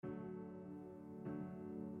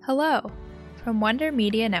Hello! From Wonder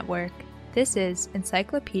Media Network, this is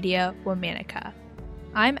Encyclopedia Womanica.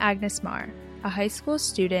 I'm Agnes Marr, a high school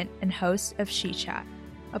student and host of She Chat,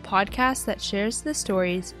 a podcast that shares the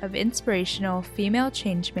stories of inspirational female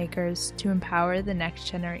changemakers to empower the next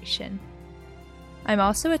generation. I'm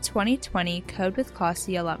also a 2020 Code with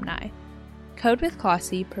Classie alumni. Code with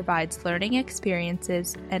Classie provides learning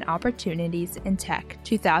experiences and opportunities in tech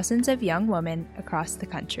to thousands of young women across the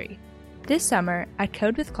country. This summer, at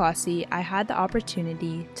Code with Classie, I had the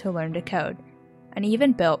opportunity to learn to code, and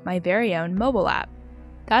even built my very own mobile app.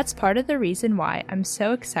 That's part of the reason why I'm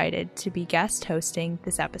so excited to be guest hosting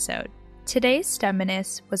this episode. Today's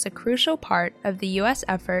STEMinists was a crucial part of the U.S.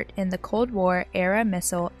 effort in the Cold War-era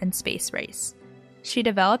missile and space race. She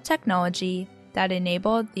developed technology that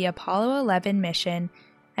enabled the Apollo 11 mission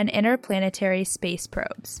and interplanetary space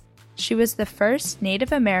probes. She was the first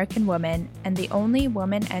Native American woman and the only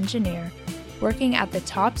woman engineer working at the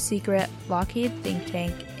top-secret Lockheed think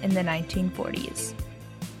tank in the 1940s.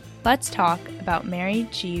 Let's talk about Mary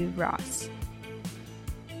G. Ross.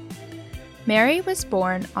 Mary was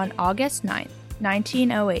born on August 9,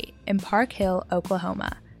 1908, in Park Hill,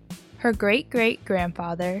 Oklahoma. Her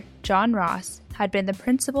great-great-grandfather, John Ross, had been the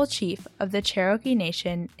principal chief of the Cherokee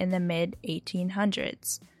Nation in the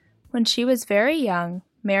mid-1800s. When she was very young,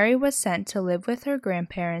 Mary was sent to live with her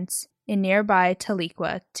grandparents in nearby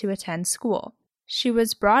Tahlequah to attend school. She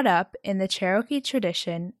was brought up in the Cherokee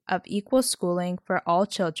tradition of equal schooling for all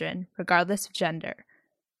children, regardless of gender,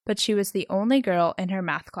 but she was the only girl in her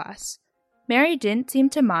math class. Mary didn't seem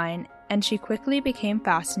to mind, and she quickly became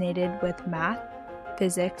fascinated with math,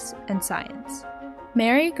 physics, and science.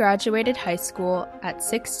 Mary graduated high school at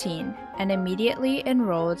 16 and immediately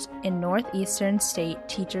enrolled in Northeastern State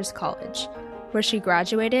Teachers College, where she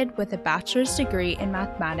graduated with a bachelor's degree in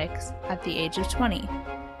mathematics at the age of 20.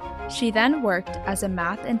 She then worked as a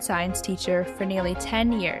math and science teacher for nearly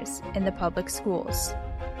 10 years in the public schools.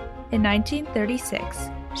 In 1936,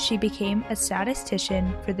 she became a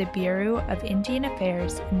statistician for the Bureau of Indian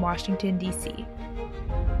Affairs in Washington, D.C.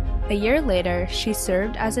 A year later, she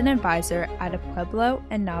served as an advisor at a Pueblo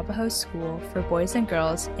and Navajo school for boys and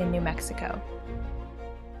girls in New Mexico.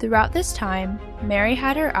 Throughout this time, Mary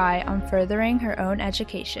had her eye on furthering her own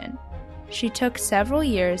education. She took several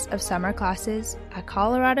years of summer classes at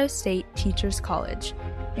Colorado State Teachers College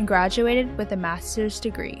and graduated with a master's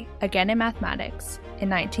degree, again in mathematics, in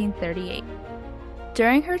 1938.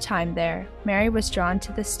 During her time there, Mary was drawn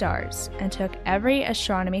to the stars and took every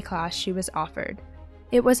astronomy class she was offered.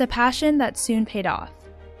 It was a passion that soon paid off.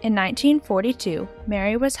 In 1942,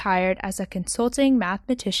 Mary was hired as a consulting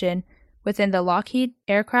mathematician within the Lockheed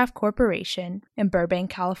Aircraft Corporation in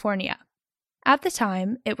Burbank, California. At the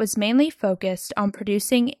time, it was mainly focused on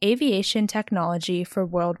producing aviation technology for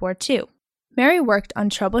World War II. Mary worked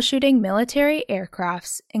on troubleshooting military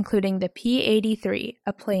aircrafts, including the P-83,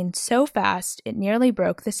 a plane so fast it nearly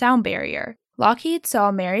broke the sound barrier. Lockheed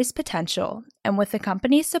saw Mary's potential, and with the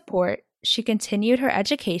company's support, she continued her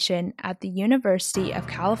education at the University of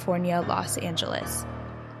California, Los Angeles.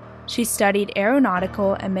 She studied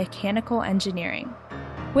aeronautical and mechanical engineering.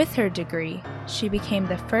 With her degree, she became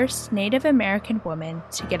the first Native American woman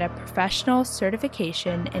to get a professional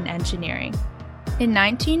certification in engineering. In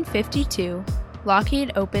 1952,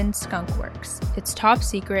 Lockheed opened Skunk Works, its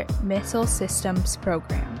top-secret missile systems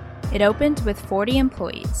program. It opened with 40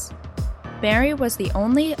 employees. Mary was the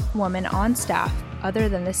only woman on staff other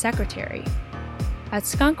than the secretary. At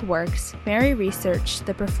Skunk Works, Mary researched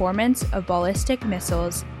the performance of ballistic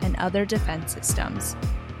missiles and other defense systems.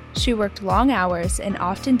 She worked long hours and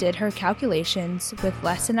often did her calculations with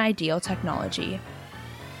less than ideal technology.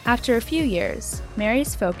 After a few years,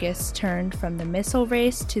 Mary's focus turned from the missile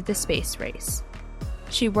race to the space race.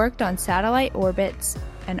 She worked on satellite orbits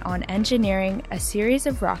and on engineering a series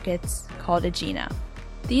of rockets called Agena.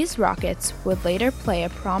 These rockets would later play a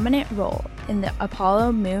prominent role in the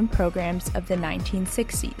Apollo moon programs of the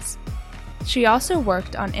 1960s. She also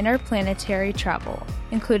worked on interplanetary travel,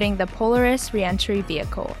 including the Polaris reentry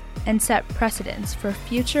vehicle, and set precedents for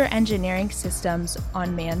future engineering systems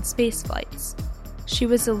on manned spaceflights. She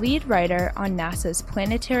was the lead writer on NASA's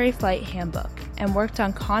Planetary Flight Handbook and worked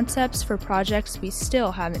on concepts for projects we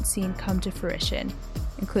still haven't seen come to fruition,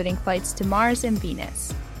 including flights to Mars and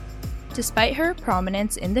Venus. Despite her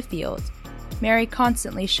prominence in the field, Mary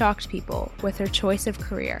constantly shocked people with her choice of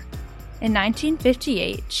career. In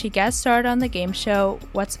 1958, she guest starred on the game show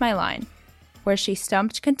What's My Line, where she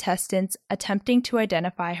stumped contestants attempting to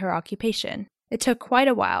identify her occupation. It took quite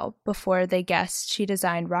a while before they guessed she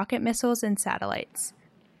designed rocket missiles and satellites.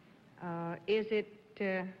 Is it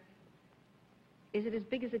as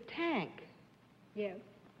big as a tank? Yes.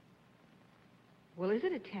 Well, is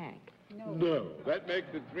it a tank? No. That makes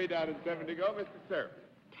it 3 down and 7 to go, Mr. Sir.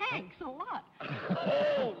 Tanks a lot.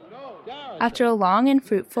 Oh, no. After a long and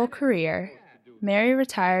fruitful career, Mary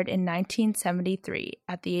retired in 1973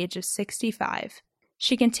 at the age of 65.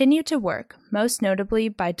 She continued to work, most notably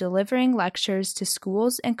by delivering lectures to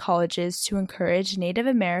schools and colleges to encourage Native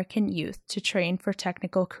American youth to train for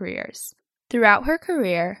technical careers. Throughout her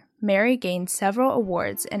career, Mary gained several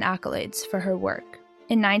awards and accolades for her work.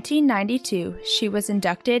 In 1992, she was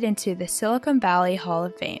inducted into the Silicon Valley Hall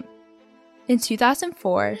of Fame. In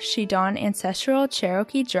 2004, she donned ancestral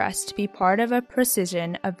Cherokee dress to be part of a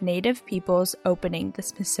procession of Native peoples opening the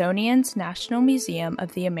Smithsonian's National Museum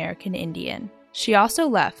of the American Indian. She also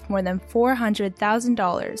left more than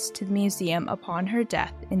 $400,000 to the museum upon her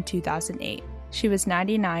death in 2008. She was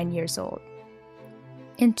 99 years old.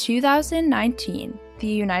 In 2019, the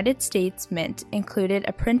United States Mint included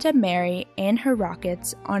a print of Mary and her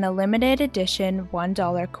rockets on a limited edition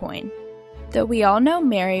 $1 coin. Though we all know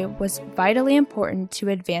Mary was vitally important to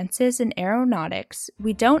advances in aeronautics,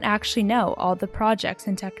 we don't actually know all the projects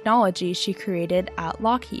and technology she created at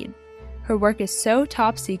Lockheed. Her work is so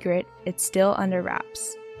top secret, it's still under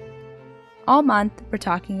wraps. All month, we're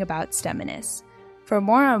talking about STEMinists. For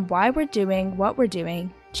more on why we're doing what we're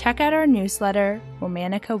doing, check out our newsletter,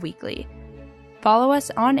 Womanica Weekly. Follow us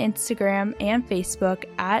on Instagram and Facebook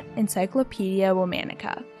at Encyclopedia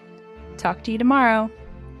Womanica. Talk to you tomorrow.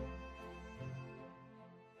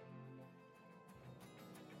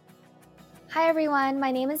 Hi everyone,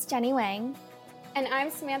 my name is Jenny Wang. And I'm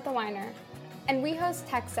Samantha Weiner, and we host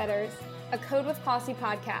Tech Setters, a Code with Posse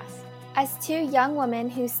podcast. As two young women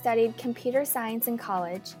who studied computer science in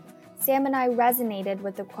college, Sam and I resonated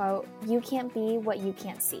with the quote, "You can't be what you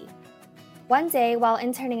can't see." One day, while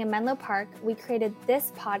interning in Menlo Park, we created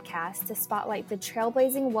this podcast to spotlight the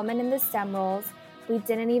trailblazing woman in the STEM roles we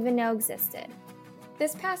didn't even know existed.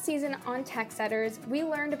 This past season on Tech Setters, we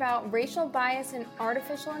learned about racial bias in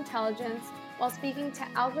artificial intelligence while speaking to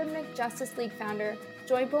Algorithmic Justice League founder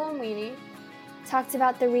Joy Buolamwini, talked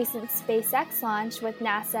about the recent SpaceX launch with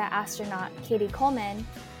NASA astronaut Katie Coleman,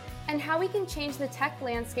 and how we can change the tech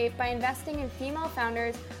landscape by investing in female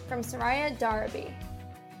founders from Soraya Darabi.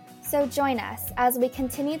 So join us as we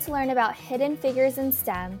continue to learn about hidden figures in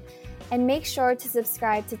STEM, and make sure to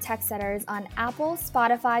subscribe to Tech Setters on Apple,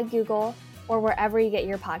 Spotify, Google, or wherever you get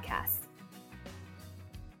your podcasts.